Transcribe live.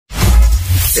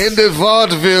in the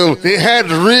vaudeville. They had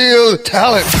real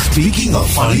talent. Speaking of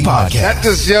funny podcast. Not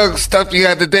this young stuff you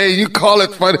got today. You call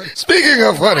it funny. Speaking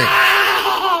of funny.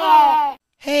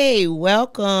 Hey,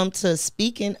 welcome to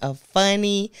Speaking of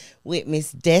Funny with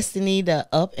Miss Destiny, the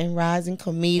up and rising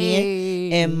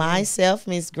comedian, and myself,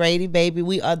 Miss Grady, baby.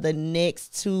 We are the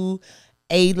next two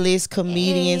A-list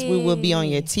comedians. We will be on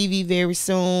your TV very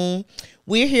soon.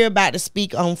 We're here about to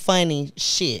speak on funny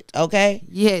shit, okay?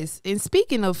 Yes, and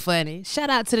speaking of funny,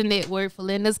 shout out to the network for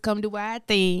letting us come do our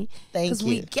thing. Thank you. Because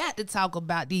we got to talk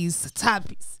about these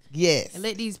topics. Yes. And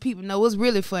let these people know what's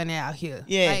really funny out here.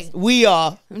 Yes, Like, we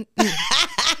are.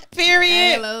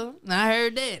 Period. hello. I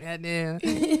heard that.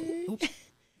 Goddamn.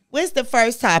 What's the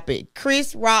first topic?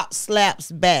 Chris Rock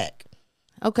slaps back.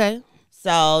 Okay.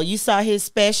 So you saw his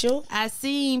special. I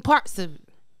seen parts of it.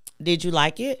 Did you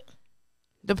like it?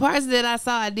 The parts that I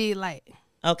saw, I did like.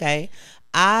 Okay.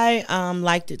 I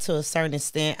liked it to a certain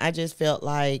extent. I just felt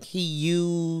like he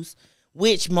used,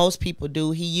 which most people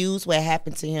do, he used what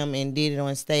happened to him and did it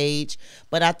on stage.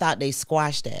 But I thought they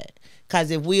squashed that.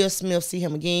 Because if Will Smith see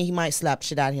him again, he might slap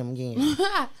shit out of him again.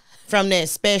 From that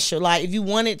special. Like, if you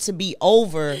want it to be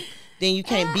over, then you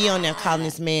can't be on there calling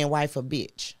this man wife a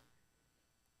bitch.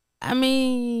 I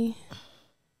mean,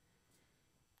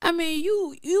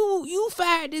 you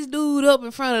fired this dude up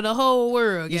in front of the whole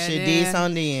world. You should have did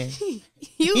something then.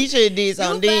 You He should have did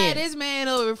something You then. fired this man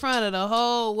up in front of the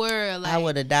whole world. Like, I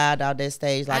would have died out that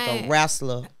stage like a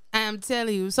wrestler. I'm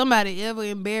telling you, somebody ever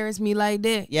embarrassed me like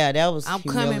that, Yeah, that was I'm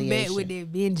coming back with that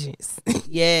vengeance.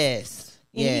 Yes.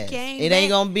 And he Yes. came It ain't back.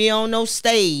 gonna be on no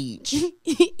stage.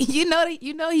 you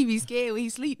know he be scared when he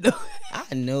sleep though.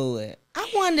 I knew it. I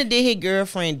wonder, did his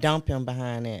girlfriend dump him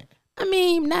behind that? I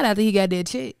mean, not after he got that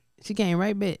chick. She came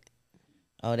right back.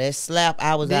 Oh, that slap,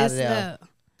 I was That out of there. slap.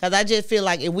 Cause I just feel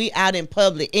like if we out in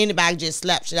public, anybody just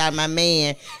slap shit out of my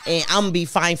man, and I'm gonna be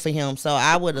fine for him. So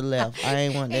I would have left. I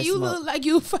ain't want that And you smoke. look like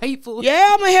you faithful.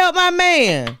 Yeah, I'm gonna help my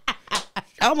man.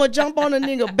 I'm gonna jump on a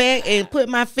nigga back and put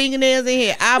my fingernails in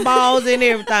his eyeballs and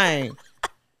everything.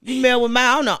 You mess with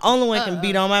I'm the only one can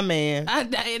beat on my man.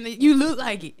 And you look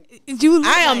like it. You look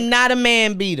I am like not a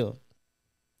man beater.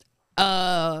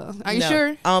 Are you No,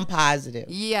 sure? I'm positive.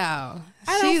 Yeah.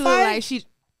 I She don't look fight. like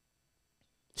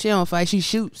she don't fight. She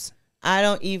shoots. I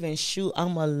don't even shoot.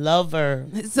 I'm a lover.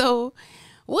 So,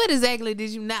 what exactly did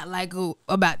you not like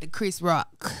about the Chris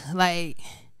Rock? Like,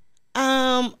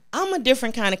 I'm a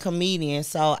different kind of comedian.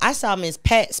 So I saw Miss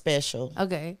Pat special.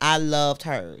 okay, I loved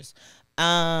hers.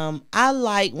 I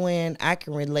like when I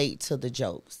can relate to the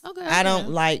jokes. Okay, I don't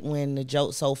okay. like when the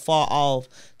joke's so far off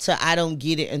till I don't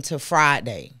get it until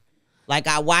Friday. Like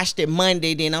I watched it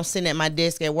Monday, then I'm sitting at my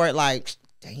desk at work like,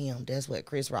 damn, that's what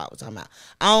Chris Rock was talking about.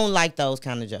 I don't like those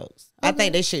kind of jokes. I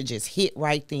think they should just hit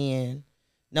right then.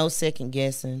 No second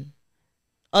guessing.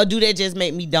 Or do that just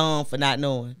make me dumb for not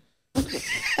knowing?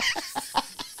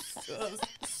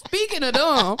 speaking of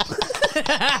dumb,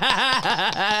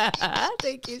 I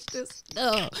think it's just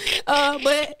dumb.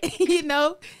 But you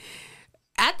know,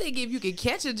 I think if you can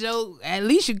catch a joke, at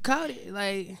least you caught it.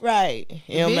 Like, Right.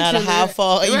 It don't matter how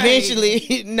far. Right.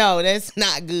 Eventually, no, that's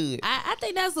not good. I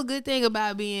think that's a good thing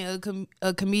about being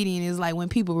a comedian is like when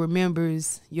people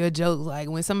remembers your jokes. Like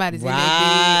when somebody's in their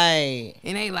Right. bed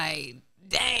and they like,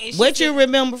 dang. What you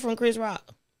remember from Chris Rock?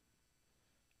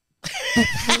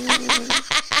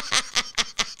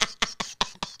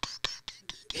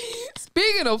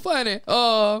 Speaking of funny,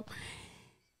 I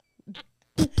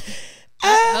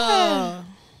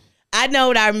know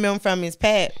what I remember from Miss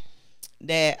Pat,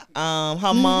 that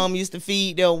her mom used to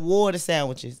feed them water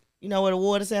sandwiches. You know what a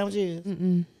water sandwich is?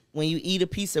 Mm-mm. When you eat a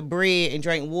piece of bread and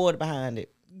drink water behind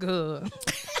it. Good.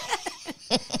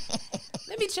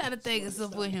 Let me try to think of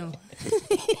something with him.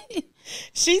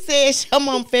 She said her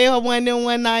mom fed her one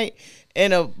night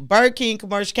and a Burger King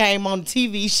commercial came on the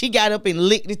TV. She got up and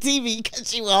licked the TV because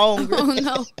she was hungry.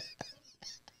 Oh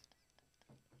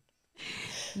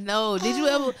no. No. Did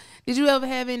you ever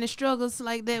have any struggles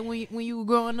like that when you were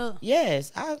growing up?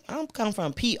 Yes, I'm come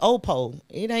from P-O-Po.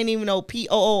 It ain't even no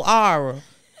P-O-O-R.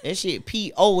 That shit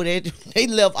P-O. They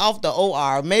left off the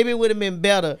O-R. Maybe it would have been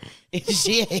better if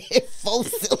she had 4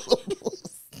 syllables.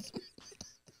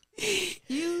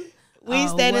 We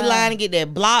stand in line and get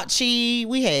that block cheese.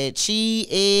 We had cheese,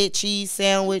 egg, cheese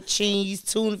sandwich, cheese,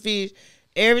 tuna fish.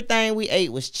 Everything we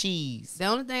ate was cheese. The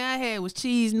only thing I had was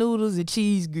cheese noodles and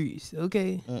cheese grease.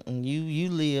 Okay. You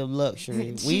live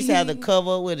luxury. We used to have to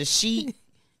cover with a sheet.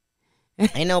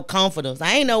 Ain't no comforters.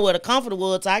 I ain't know what a comforter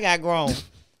was till I got grown.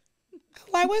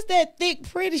 Like, what's that thick,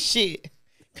 pretty shit?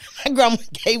 My grandma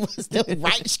gave us them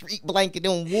Right Street blanket,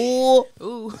 them wool.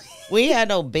 Ooh. We ain't had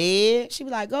no bed. She be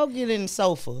like, go get in the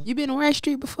sofa. You been on Right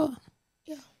Street before?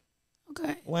 Yeah.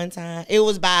 Okay. One time. It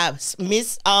was by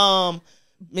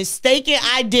mistaken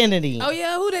identity. Oh,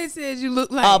 yeah. Who they said you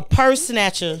look like? A purse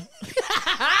snatcher.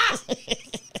 It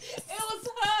was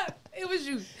her. It was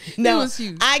you. No, it was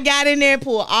you. I got in there and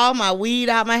pulled all my weed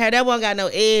out my hair. That one got no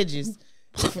edges.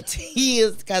 For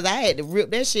years, because I had to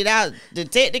rip that shit out. The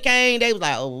detective came, they was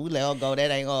like, oh, we let her go. That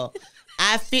ain't her.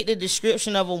 I fit the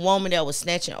description of a woman that was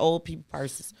snatching old people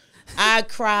purses. I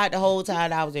cried the whole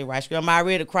time I was in Right Street. I'm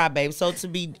already a crybaby. So to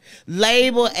be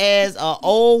labeled as an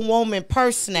old woman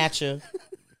purse snatcher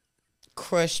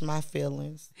crushed my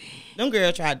feelings. Them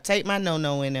girls tried to take my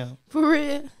no-no in there. For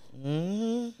real?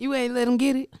 Mm-hmm. You ain't let them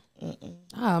get it?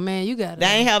 Oh, man, you got it. They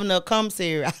ain't having no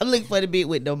commissary. I looked for the bit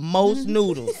with the most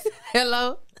noodles.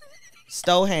 Hello?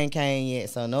 Store hand came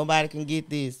yet, so nobody can get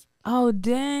this. Oh,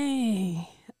 dang.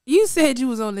 You said you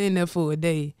was only in there for a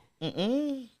day.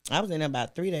 I was in there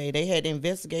about 3 days. They had to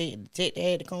investigate. The detective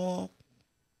had to come.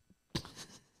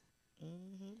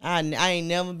 I ain't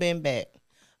never been back.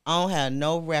 I don't have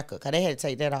no record, because they had to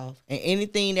take that off. And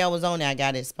anything that was on there, I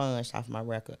got it expunged off my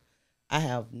record. I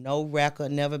have no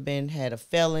record, never had a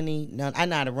felony, none. I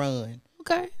know how to run.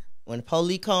 Okay. When the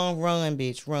police come, run,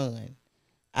 bitch, run.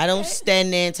 I don't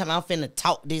stand there and tell me I'm finna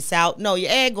talk this out. No, your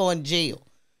ass going to jail.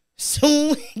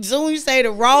 Soon you say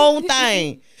the wrong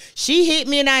thing. She hit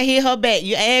me and I hit her back.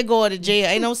 Your ass going to jail.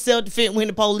 Ain't no self-defense when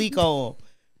the police come.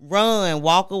 Run,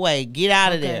 walk away, get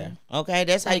out of there. Okay,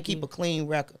 that's how you keep a clean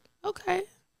record. Okay.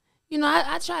 You know,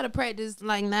 I try to practice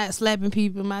like not slapping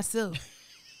people myself.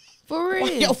 For real. Why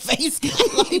your face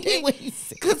like that when you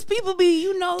say? Because people be,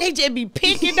 you know. They just be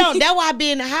picking on. That's why I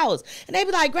be in the house. And they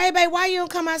be like, Grady, babe, why you don't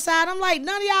come outside? I'm like,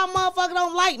 none of y'all motherfuckers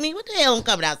don't like me. What the hell I'm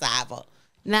coming outside for?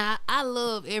 Now, I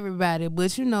love everybody,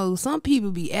 but you know, some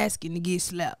people be asking to get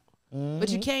slapped. But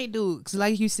you can't do it. Because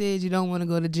like you said, you don't want to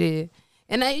go to jail.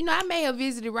 And I may have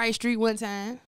visited Right Street one time.